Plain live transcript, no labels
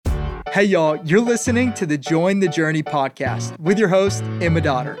Hey y'all, you're listening to the Join the Journey podcast with your host, Emma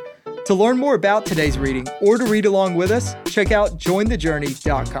Dotter. To learn more about today's reading or to read along with us, check out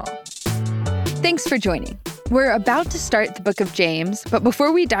jointhejourney.com. Thanks for joining. We're about to start the book of James, but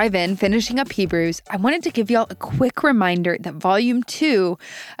before we dive in, finishing up Hebrews, I wanted to give y'all a quick reminder that Volume 2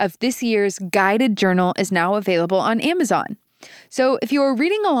 of this year's guided journal is now available on Amazon. So if you are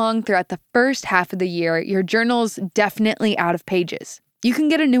reading along throughout the first half of the year, your journal's definitely out of pages. You can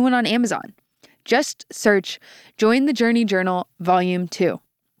get a new one on Amazon. Just search Join the Journey Journal Volume 2.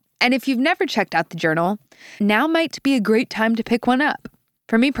 And if you've never checked out the journal, now might be a great time to pick one up.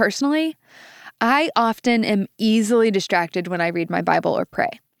 For me personally, I often am easily distracted when I read my Bible or pray.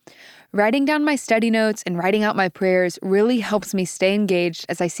 Writing down my study notes and writing out my prayers really helps me stay engaged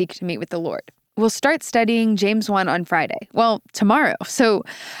as I seek to meet with the Lord. We'll start studying James 1 on Friday. Well, tomorrow. So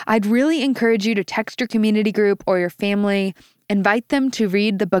I'd really encourage you to text your community group or your family. Invite them to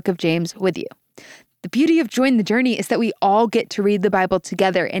read the book of James with you. The beauty of Join the Journey is that we all get to read the Bible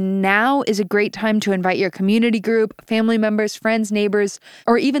together, and now is a great time to invite your community group, family members, friends, neighbors,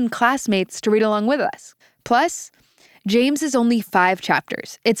 or even classmates to read along with us. Plus, James is only 5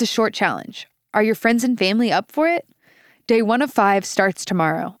 chapters. It's a short challenge. Are your friends and family up for it? Day 1 of 5 starts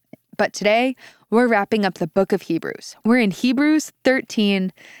tomorrow, but today we're wrapping up the book of Hebrews. We're in Hebrews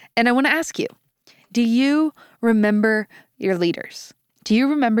 13, and I want to ask you, do you remember your leaders? Do you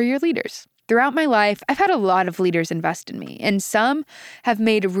remember your leaders? Throughout my life, I've had a lot of leaders invest in me, and some have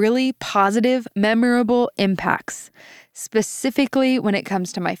made really positive, memorable impacts, specifically when it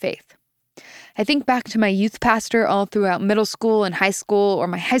comes to my faith. I think back to my youth pastor all throughout middle school and high school, or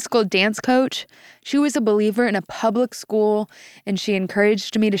my high school dance coach. She was a believer in a public school, and she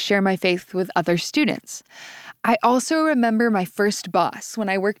encouraged me to share my faith with other students. I also remember my first boss when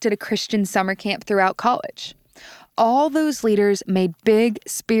I worked at a Christian summer camp throughout college. All those leaders made big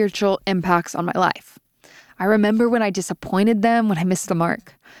spiritual impacts on my life. I remember when I disappointed them, when I missed the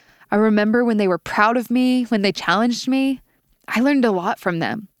mark. I remember when they were proud of me, when they challenged me. I learned a lot from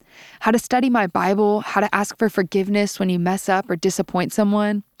them. How to study my Bible, how to ask for forgiveness when you mess up or disappoint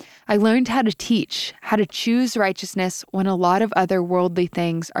someone. I learned how to teach, how to choose righteousness when a lot of other worldly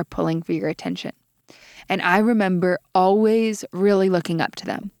things are pulling for your attention. And I remember always really looking up to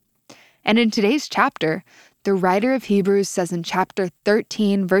them. And in today's chapter, the writer of Hebrews says in chapter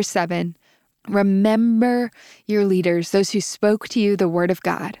 13, verse 7, "Remember your leaders, those who spoke to you the word of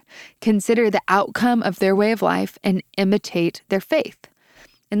God. Consider the outcome of their way of life and imitate their faith."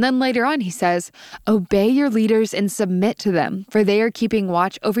 And then later on he says, "Obey your leaders and submit to them, for they are keeping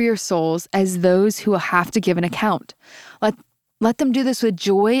watch over your souls as those who will have to give an account. Let them do this with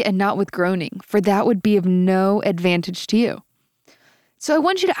joy and not with groaning, for that would be of no advantage to you." So I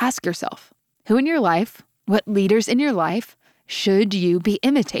want you to ask yourself, who in your life, what leaders in your life should you be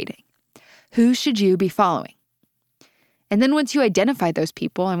imitating? Who should you be following? And then once you identify those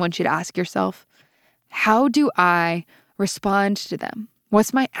people, I want you to ask yourself, how do I respond to them?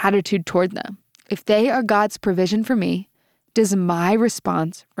 What's my attitude toward them? If they are God's provision for me, does my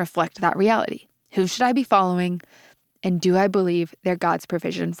response reflect that reality? Who should I be following? And do I believe they're God's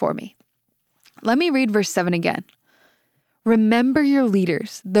provision for me? Let me read verse 7 again. "Remember your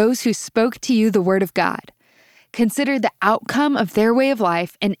leaders, those who spoke to you the word of God. Consider the outcome of their way of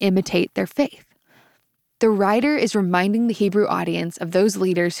life and imitate their faith." The writer is reminding the Hebrew audience of those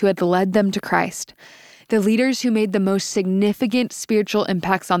leaders who had led them to Christ, the leaders who made the most significant spiritual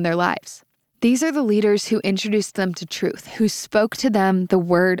impacts on their lives. These are the leaders who introduced them to truth, who spoke to them the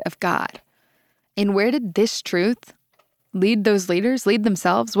word of God. And where did this truth lead those leaders, lead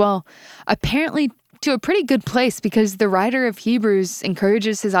themselves? Well, apparently to a pretty good place, because the writer of Hebrews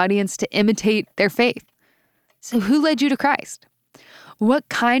encourages his audience to imitate their faith. So who led you to Christ? What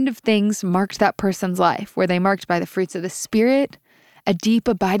kind of things marked that person's life? Were they marked by the fruits of the Spirit, a deep,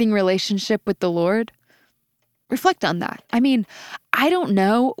 abiding relationship with the Lord? Reflect on that. I don't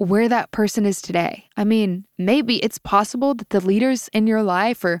know where that person is today. Maybe it's possible that the leaders in your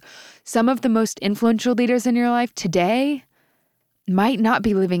life, or some of the most influential leaders in your life today, might not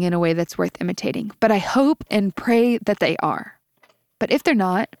be living in a way that's worth imitating. But I hope and pray that they are. But if they're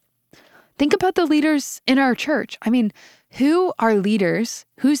not, think about the leaders in our church. Who are leaders?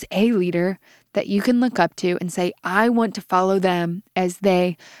 Who's a leader that you can look up to and say, I want to follow them as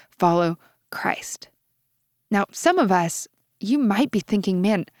they follow Christ? Now, some of us, you might be thinking,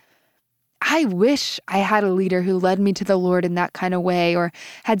 man, I wish I had a leader who led me to the Lord in that kind of way, or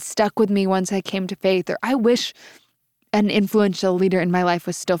had stuck with me once I came to faith, or I wish an influential leader in my life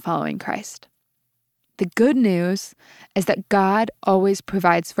was still following Christ. The good news is that God always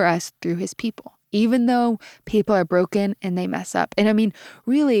provides for us through his people. even though people are broken and they mess up. And I mean,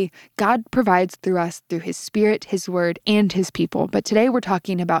 really, God provides through us, through his Spirit, his word, and his people. But today we're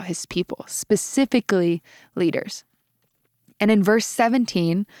talking about his people, specifically leaders. And in verse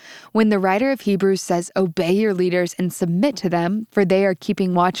 17, when the writer of Hebrews says, obey your leaders and submit to them, for they are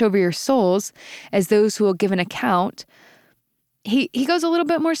keeping watch over your souls as those who will give an account, he goes a little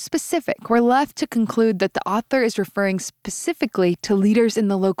bit more specific. We're left to conclude that the author is referring specifically to leaders in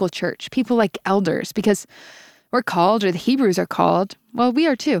the local church, people like elders, because we're called, or the Hebrews are called, well, we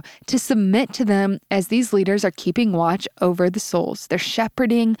are too, to submit to them as these leaders are keeping watch over the souls. They're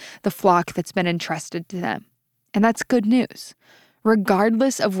shepherding the flock that's been entrusted to them. And that's good news.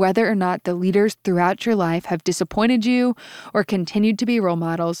 Regardless of whether or not the leaders throughout your life have disappointed you or continued to be role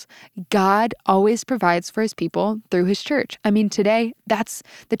models, God always provides for his people through his church. I mean, today,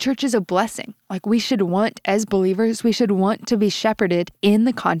 the church is a blessing. Like, we should want, as believers, we should want to be shepherded in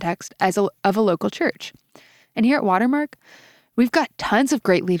the context of a local church. And here at Watermark, we've got tons of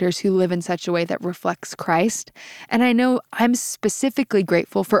great leaders who live in such a way that reflects Christ. And I know I'm specifically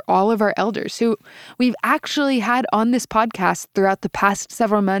grateful for all of our elders who we've actually had on this podcast throughout the past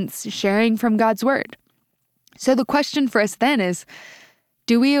several months sharing from God's word. So the question for us then is,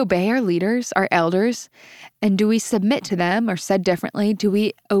 do we obey our leaders, our elders, and do we submit to them? Or said differently, do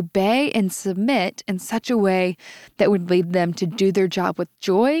we obey and submit in such a way that would lead them to do their job with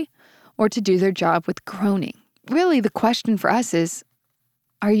joy or to do their job with groaning? Really, the question for us is,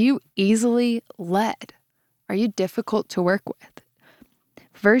 are you easily led? Are you difficult to work with?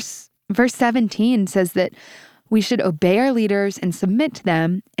 Verse 17 says that we should obey our leaders and submit to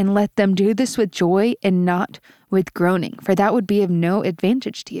them and let them do this with joy and not with groaning, for that would be of no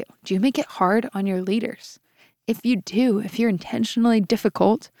advantage to you. Do you make it hard on your leaders? If you do, if you're intentionally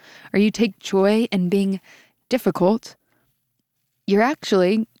difficult, or you take joy in being difficult, you're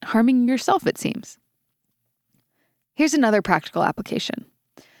actually harming yourself, it seems. Here's another practical application.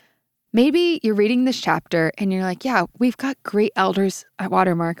 Maybe you're reading this chapter and you're like, yeah, we've got great elders at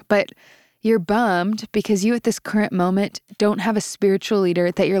Watermark, but you're bummed because you at this current moment don't have a spiritual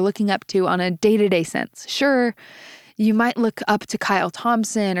leader that you're looking up to on a day-to-day sense. Sure, you might look up to Kyle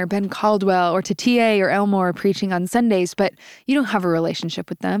Thompson or Ben Caldwell or to TA or Elmore preaching on Sundays, but you don't have a relationship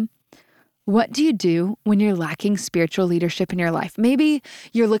with them. What do you do when you're lacking spiritual leadership in your life? Maybe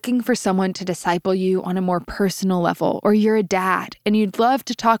you're looking for someone to disciple you on a more personal level, or you're a dad and you'd love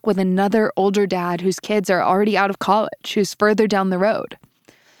to talk with another older dad whose kids are already out of college, who's further down the road.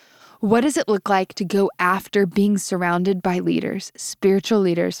 What does it look like to go after being surrounded by leaders, spiritual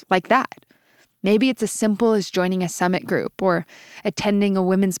leaders like that? Maybe it's as simple as joining a summit group or attending a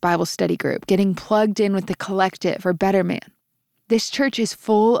women's Bible study group, getting plugged in with the Collective or Better Man. This church is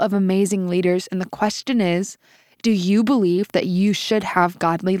full of amazing leaders, and the question is, do you believe that you should have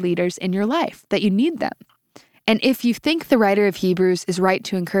godly leaders in your life, that you need them? And if you think the writer of Hebrews is right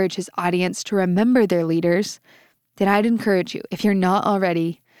to encourage his audience to remember their leaders, then I'd encourage you, if you're not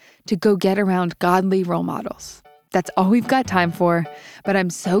already, to go get around godly role models. That's all we've got time for, but I'm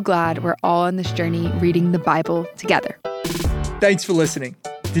so glad we're all on this journey reading the Bible together. Thanks for listening.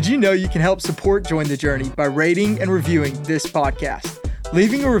 Did you know you can help support Join the Journey by rating and reviewing this podcast?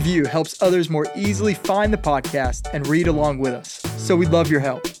 Leaving a review helps others more easily find the podcast and read along with us, so we'd love your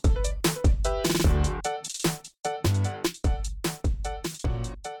help.